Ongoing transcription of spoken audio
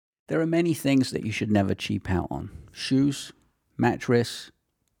There are many things that you should never cheap out on. Shoes, mattress,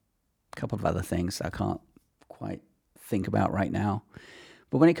 a couple of other things I can't quite think about right now.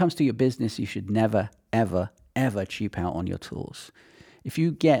 But when it comes to your business, you should never, ever, ever cheap out on your tools. If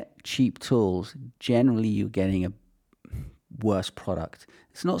you get cheap tools, generally you're getting a worse product.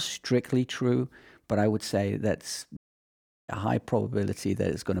 It's not strictly true, but I would say that's a high probability that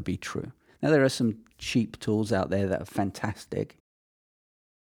it's going to be true. Now, there are some cheap tools out there that are fantastic.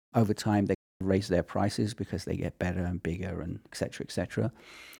 Over time, they raise their prices because they get better and bigger and et cetera, et cetera.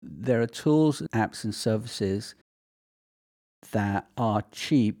 There are tools, apps, and services that are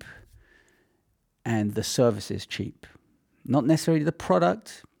cheap and the service is cheap. Not necessarily the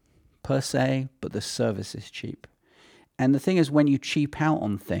product per se, but the service is cheap. And the thing is, when you cheap out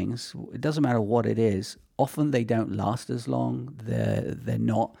on things, it doesn't matter what it is, often they don't last as long. They're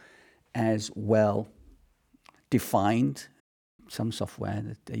not as well defined. Some software,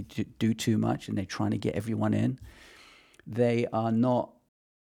 they do too much and they're trying to get everyone in. They are not,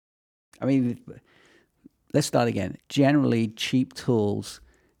 let's start again. Generally, cheap tools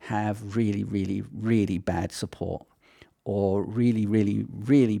have really, really, really bad support or really, really,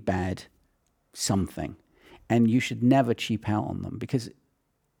 really bad something. And you should never cheap out on them because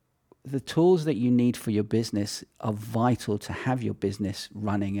the tools that you need for your business are vital to have your business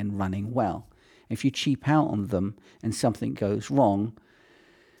running and running well. If you cheap out on them and something goes wrong,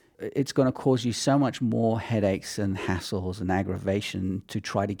 it's going to cause you so much more headaches and hassles and aggravation to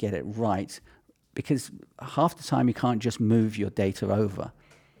try to get it right because half the time you can't just move your data over.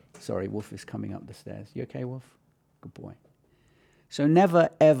 Sorry, Wolf is coming up the stairs. You okay, Wolf? Good boy. So never,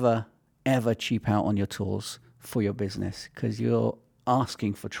 ever, ever cheap out on your tools for your business because you're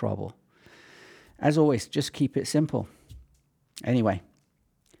asking for trouble. As always, just keep it simple. Anyway,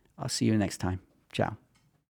 I'll see you next time. Ciao.